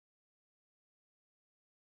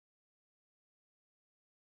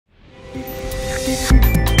The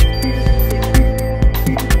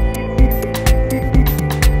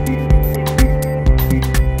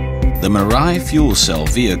Mirai fuel cell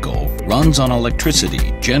vehicle runs on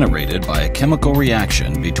electricity generated by a chemical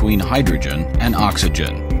reaction between hydrogen and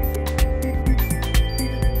oxygen.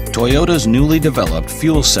 Toyota's newly developed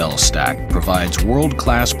fuel cell stack provides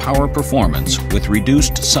world-class power performance with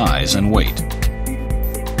reduced size and weight.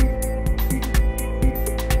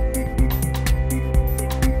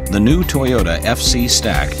 The new Toyota FC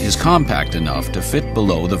stack is compact enough to fit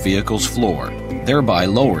below the vehicle's floor, thereby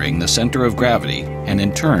lowering the center of gravity and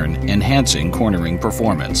in turn enhancing cornering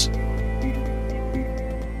performance.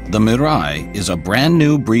 The Mirai is a brand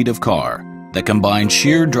new breed of car that combines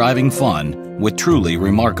sheer driving fun with truly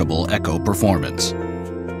remarkable eco performance.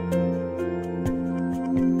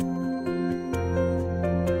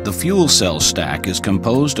 The fuel cell stack is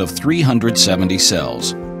composed of 370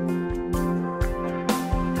 cells,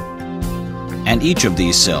 and each of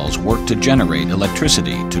these cells work to generate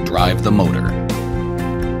electricity to drive the motor.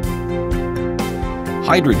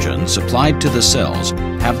 Hydrogen supplied to the cells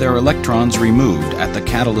have their electrons removed at the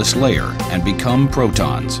catalyst layer and become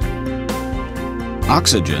protons.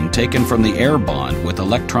 Oxygen taken from the air bond with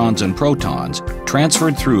electrons and protons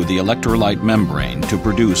transferred through the electrolyte membrane to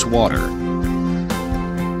produce water.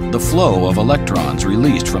 The flow of electrons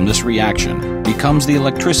released from this reaction becomes the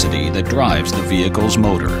electricity that drives the vehicle's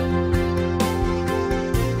motor.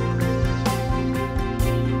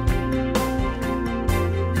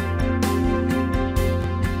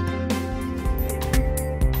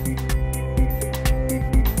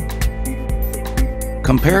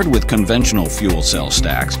 Compared with conventional fuel cell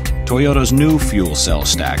stacks, Toyota's new fuel cell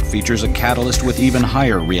stack features a catalyst with even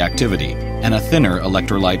higher reactivity and a thinner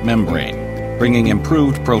electrolyte membrane, bringing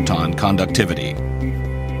improved proton conductivity.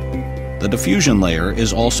 The diffusion layer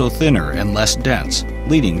is also thinner and less dense,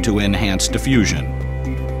 leading to enhanced diffusion.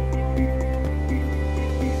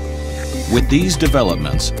 With these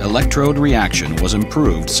developments, electrode reaction was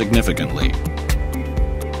improved significantly.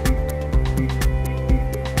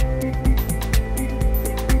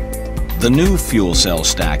 The new fuel cell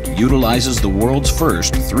stack utilizes the world's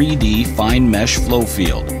first 3D fine mesh flow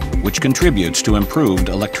field, which contributes to improved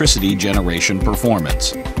electricity generation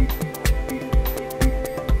performance.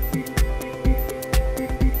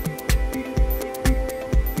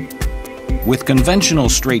 With conventional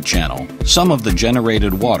straight channel, some of the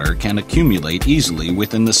generated water can accumulate easily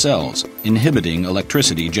within the cells, inhibiting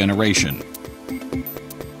electricity generation.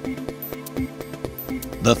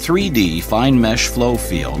 The 3D fine mesh flow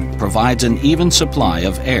field provides an even supply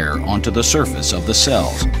of air onto the surface of the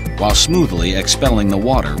cells, while smoothly expelling the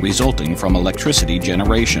water resulting from electricity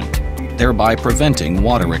generation, thereby preventing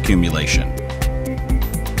water accumulation.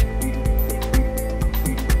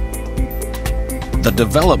 The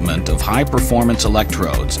development of high-performance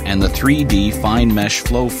electrodes and the 3D fine mesh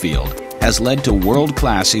flow field has led to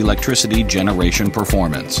world-class electricity generation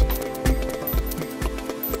performance.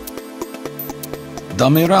 The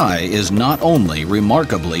Mirai is not only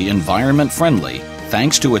remarkably environment-friendly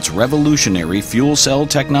thanks to its revolutionary fuel cell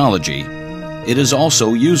technology, it is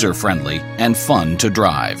also user-friendly and fun to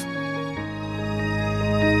drive.